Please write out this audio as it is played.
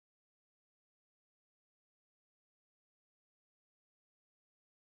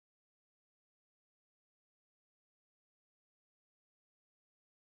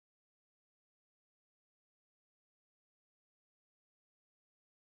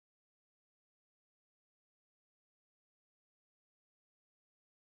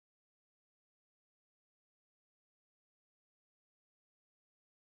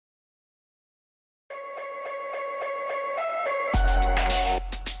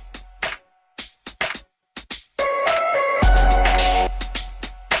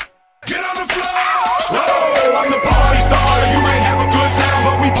I'm the party starter. You might have a good time,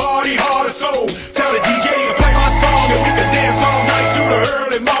 but we party harder. So tell the DJ to play my song and we can dance all night to the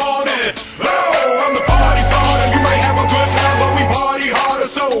early morning. Oh, I'm the party starter. You might have a good time, but we party harder.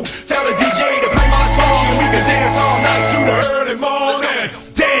 So tell the DJ to play my song and we can dance all night to the early morning.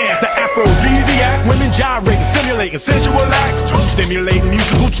 Dance, an aphrodisiac, women gyrating, simulating sensual acts, stimulating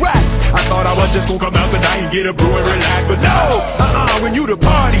musical tracks. I thought I was just gonna come out tonight and get a brew and relax, but no, when you the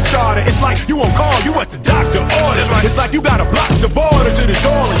party starter, it's like you on call, you what the doctor ordered. It's like you gotta block the border to the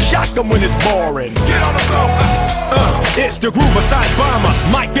door and shock them when it's boring. Get on the floor. It's the groove aside bomber.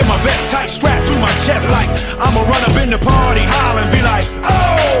 Might get my vest tight, strapped to my chest like I'ma run up in the party, holler and be like,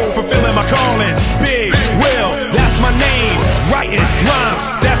 oh, fulfilling my calling. Big Will, that's my name. Writing rhymes,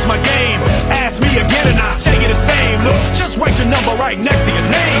 that's my game. Ask me again and I'll tell you the same. Look, just write your number right next to your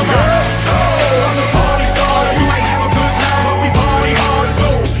name, girl. Oh, I'm the party starter. You might have a good time, but we party hard. So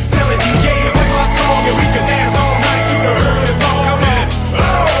tell the DJ to play my song and we can dance all night to the early morning.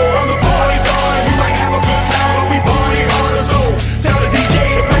 Oh, I'm the party starter. You might have a good time, but we party harder. So tell the DJ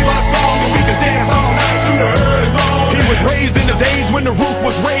to play my song and we can dance all night to the early morning. He was raised in the days when the roof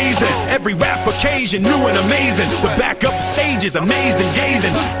was raised and every rap occasion new and amazing. The back up the stages, amazed and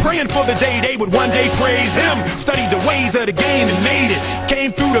gazing, praying for the day they would one day praise him. Studied the ways of the game and made it.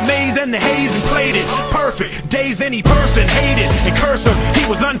 Came through the maze and the haze and played it perfect. Days any person hated and cursed him. He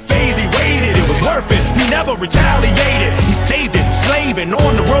was unfazed, he waited, it was worth it. He never retaliated, he saved it, slaving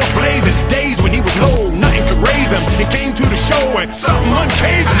on the road blazing. Days when he was low, nothing could raise him. He came to the show and something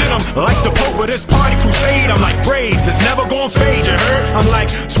uncaged in him. Like the Pope of this party crusade, I'm like braids that's never gonna fade, you heard? I'm like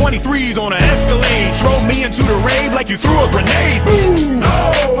 23s on an Escalade. Throw me into the rave like you threw a grenade. Boom!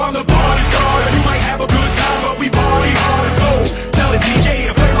 Oh, I'm the party starter. You might have a good time, but we party harder. So tell the DJ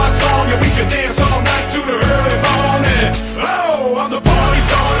to play my song and we can dance all night to the early morning. Oh, I'm the party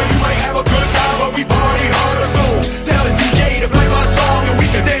starter. You might have a good time, but we party harder. So tell the DJ to play my song and we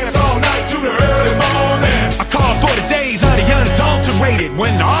can dance all night to the early morning. I call for the days of the unadulterated,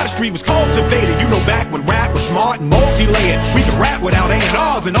 when the artistry was cultivated. You know, back when rap was smart and multi-layered. We could rap without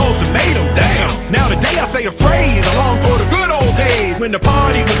A&Rs and ultimatums. Damn, now today I say the phrase along for the good old days when the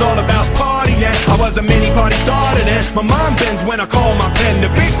party was all about partying. I was a mini party starter then. My mind bends when I call my pen. The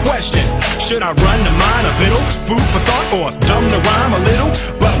big question, should I run the mind a little? Food for thought or dumb the rhyme a little?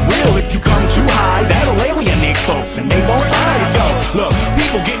 But will, if you come too high, that'll alienate folks and they won't buy it, yo. Look,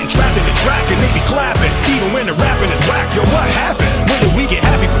 people getting trapped in the track and they be clapping even when the rapping is whack. Yo, what happened? When did we get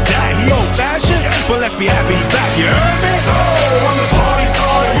happy with that? He old fashioned, but let's be happy he back, you heard me? Oh, I'm the party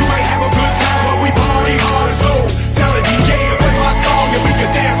starter. You might have a good time, but we party harder. So tell the DJ to play my song and we can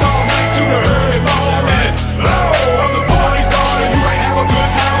dance all night to the early morning. Oh, I'm the party starter. You might have a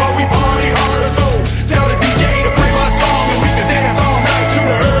good time, but we party harder. So tell the DJ to play my song and we can dance all night to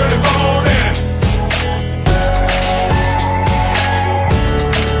the early morning.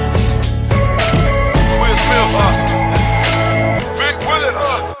 Will Smith, Big Willie,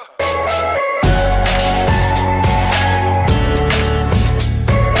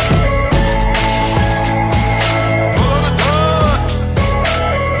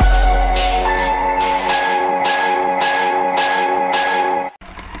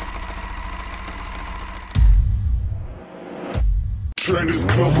 Turn this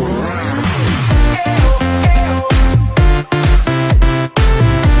club around.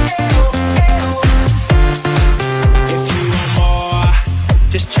 If you want more,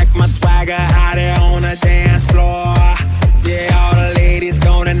 just check my swagger out there on a damn